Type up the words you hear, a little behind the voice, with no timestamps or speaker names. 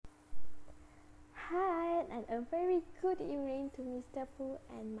and a very good evening to Mr. Pooh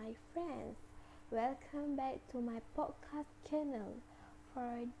and my friends. Welcome back to my podcast channel.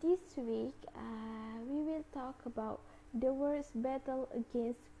 For this week, we will talk about the world's battle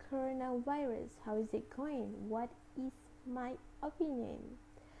against coronavirus. How is it going? What is my opinion?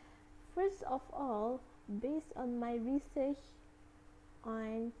 First of all, based on my research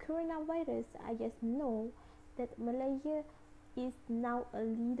on coronavirus, I just know that Malaysia is now a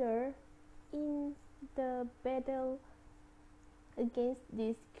leader in the battle against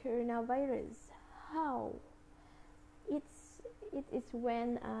this coronavirus. How? It is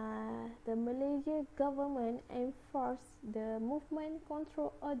when the Malaysia government enforced the movement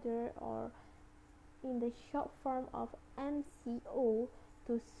control order, or in the short form of MCO,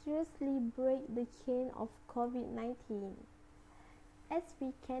 to seriously break the chain of COVID-19. As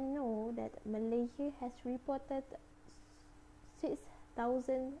we can know that Malaysia has reported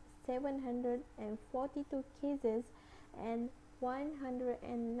 6,742 cases and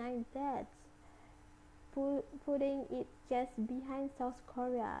 109 deaths, putting it just behind South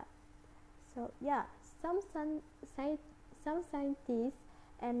Korea. So yeah, some scientists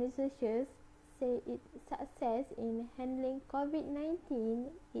and researchers say its success in handling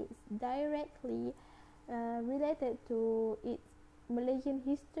COVID-19 is directly related to its Malaysian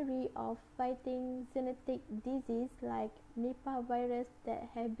history of fighting zoonotic disease like Nipah virus that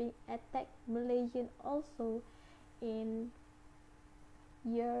have been attacked Malaysian also in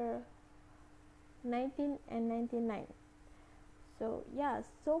year 1999. So yeah,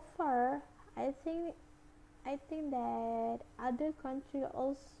 so far I think that other countries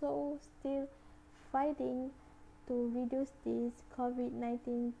also still fighting to reduce this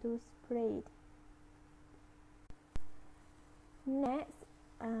COVID-19 to spread. Next,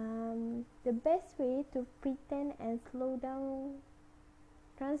 the best way to pretend and slow down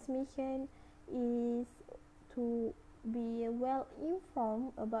transmission is to be well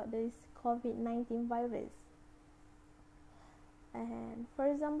informed about this COVID-19 virus. And for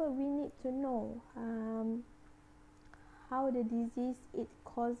example, we need to know how the disease it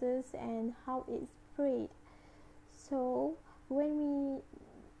causes and how it spread. So when we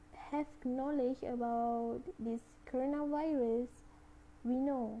have knowledge about this coronavirus, we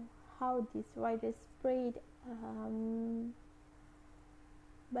know how this virus spread.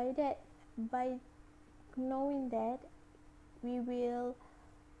 By knowing that, we will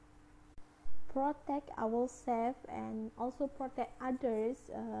protect ourselves and also protect others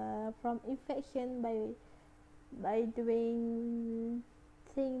from infection by doing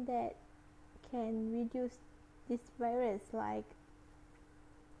things that can reduce this virus, like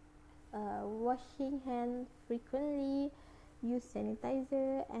washing hands frequently, use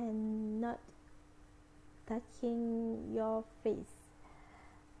sanitizer, and not touching your face.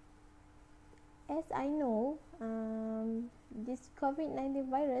 As I know, this COVID-19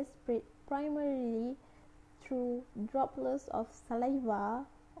 virus spread primarily through droplets of saliva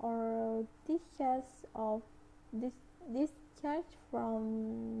or discharge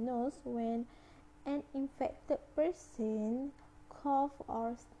from nose when an infected person cough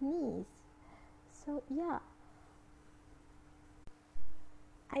or sneeze. So yeah,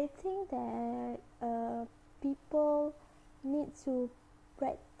 I think that people need to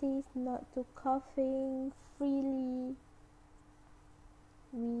practice not to coughing freely.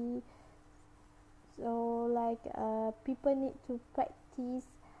 We so like people need to practice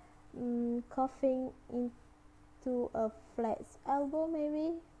coughing into a flat elbow,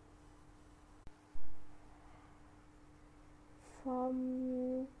 maybe.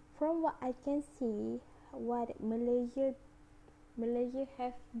 From what I can see, what Malaysia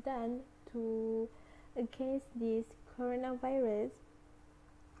have done to against this coronavirus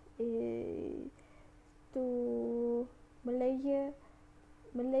is to Malaysia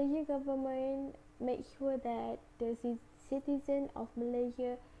government make sure that the citizen of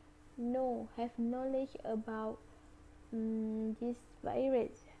Malaysia have knowledge about this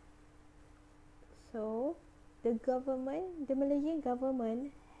virus. So the Malaysian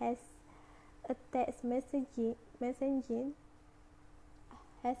government has a text messaging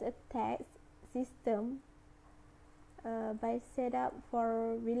has a text system by set up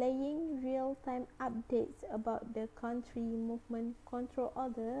for relaying real-time updates about the country movement control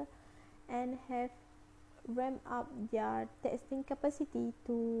order, and have ramped up their testing capacity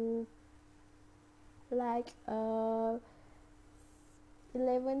to like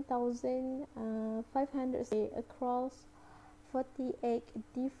 11,500 across 48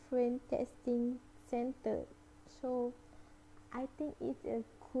 different testing centers. So I think it's a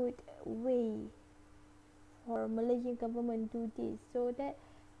good way for Malaysian government do this, so that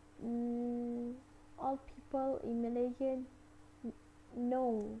all people in Malaysia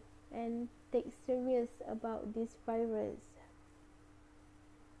know and take serious about this virus.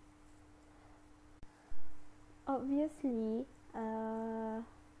 Obviously,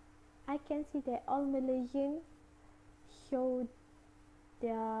 I can see that all Malaysians show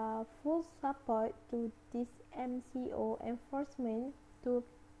their full support to this MCO enforcement to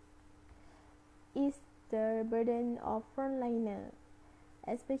ease the burden of frontliner,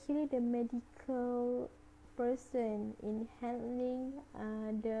 especially the medical person in handling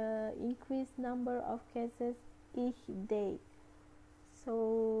the increased number of cases each day.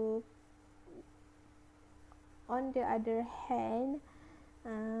 So on the other hand,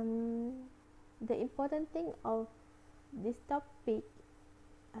 the important thing of this topic,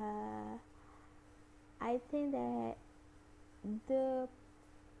 I think that the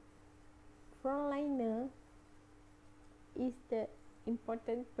frontliner is the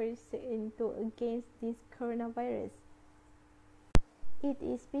important person to against this coronavirus. It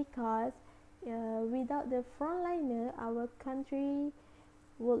is because without the frontliner, our country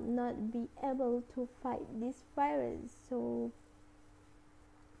would not be able to fight this virus. So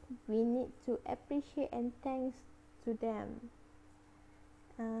we need to appreciate and thanks to them.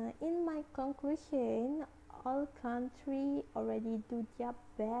 In my conclusion, all countries already do their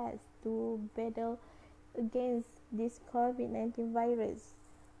best to battle against this COVID-19 virus.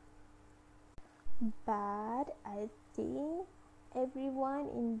 But I think everyone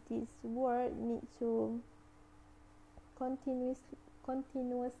in this world needs to continuously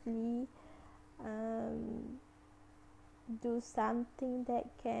do something that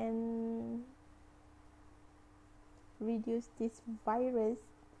can reduce this virus,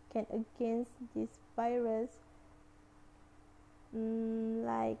 can against this virus.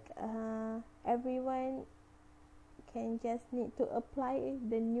 Everyone can just need to apply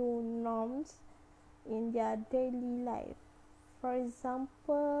the new norms in their daily life. For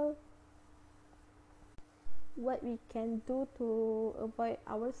example, what we can do to avoid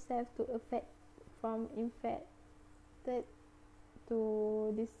ourselves to affect from infected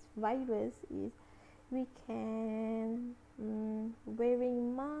to this virus is we can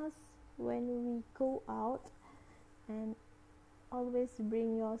wearing masks when we go out, and always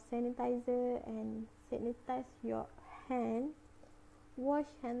bring your sanitizer and sanitize your hand, wash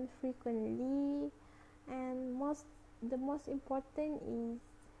hands frequently, and the most important is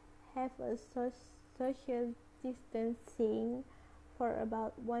have a social distancing for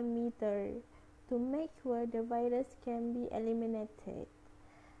about 1 meter to make sure the virus can be eliminated.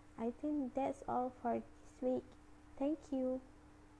 I think that's all for this week. Thank you.